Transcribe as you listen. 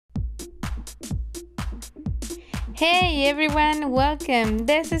Hey everyone, welcome.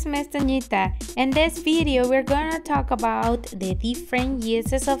 This is Miss Toñita. In this video, we're gonna talk about the different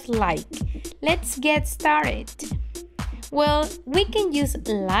uses of like. Let's get started. Well, we can use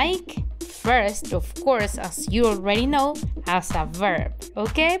like first, of course, as you already know, as a verb.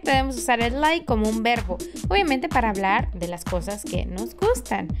 ¿Ok? Podemos usar el like como un verbo, obviamente para hablar de las cosas que nos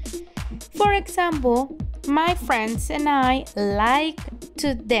gustan. For example, my friends and I like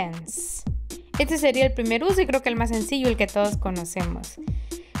to dance. Este sería el primer uso y creo que el más sencillo, el que todos conocemos.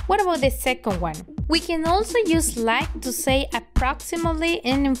 What about the second one? We can also use like to say approximately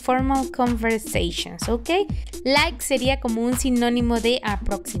in informal conversations, ¿ok? Like sería como un sinónimo de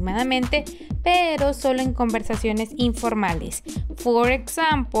aproximadamente, pero solo en conversaciones informales. For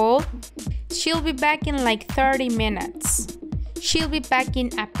example, she'll be back in like 30 minutes. She'll be back in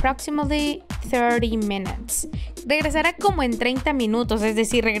approximately 30 minutes. Regresará como en 30 minutos, es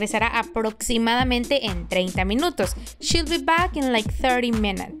decir, regresará aproximadamente en 30 minutos. She'll be back in like 30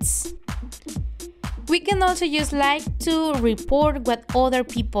 minutes. We can also use like to report what other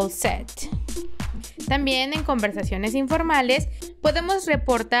people said. También en conversaciones informales podemos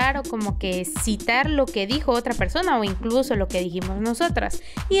reportar o como que citar lo que dijo otra persona o incluso lo que dijimos nosotras.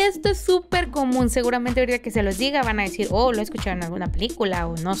 Y esto es súper común. Seguramente ahorita que se los diga van a decir, oh, lo he escuchado en alguna película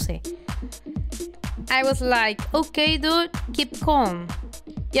o no sé. I was like, okay dude, keep calm.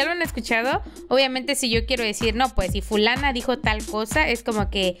 ¿Ya lo han escuchado? Obviamente si yo quiero decir, no, pues si fulana dijo tal cosa, es como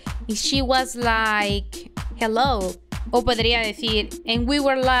que she was like, hello. O podría decir, and we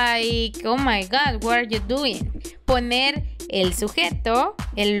were like, oh my God, what are you doing? Poner el sujeto,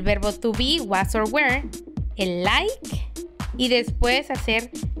 el verbo to be, was or were, el like y después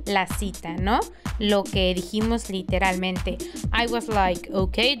hacer la cita, ¿no? Lo que dijimos literalmente. I was like,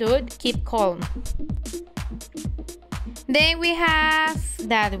 okay, dude, keep calm. Then we have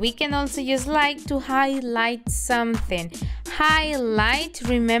that we can also use like to highlight something. Highlight,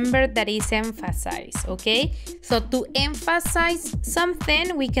 remember that is emphasize, okay? So to emphasize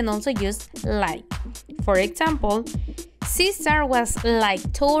something, we can also use like. For example, Caesar was like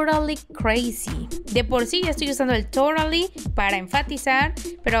totally crazy. De por sí ya estoy usando el totally para enfatizar,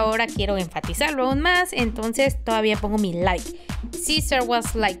 pero ahora quiero enfatizarlo aún más, entonces todavía pongo mi like. Caesar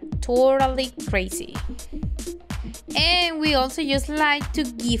was like totally crazy. And we also use like to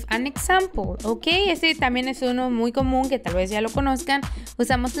give an example, ¿ok? Este también es uno muy común que tal vez ya lo conozcan.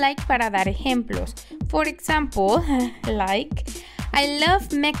 Usamos like para dar ejemplos. For example, like, I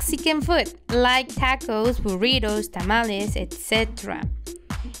love Mexican food, like tacos, burritos, tamales, etc.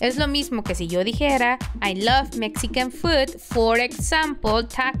 Es lo mismo que si yo dijera, I love Mexican food, for example,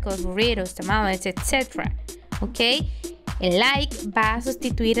 tacos, burritos, tamales, etc. ¿Ok? El like va a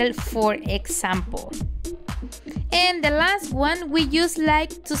sustituir el for example. And the last one, we use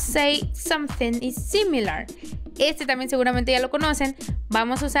like to say something is similar. Este también seguramente ya lo conocen.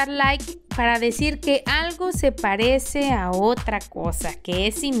 Vamos a usar like para decir que algo se parece a otra cosa, que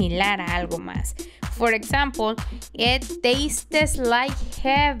es similar a algo más. For example, it tastes like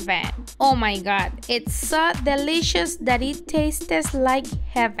heaven. Oh my God, it's so delicious that it tastes like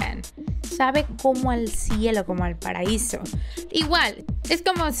heaven. Sabe como al cielo, como al paraíso. Igual, es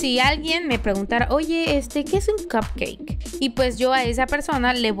como si alguien me preguntara, oye, ¿qué es un cupcake? Y pues yo a esa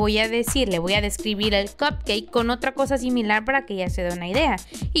persona le voy a decir, le voy a describir el cupcake con otra cosa similar para que ella se dé una idea.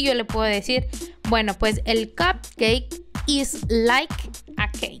 Y yo le puedo decir, bueno, pues el cupcake is like a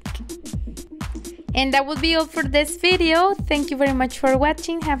cake. And that would be all for this video. Thank you very much for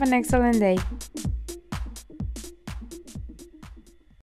watching. Have an excellent day.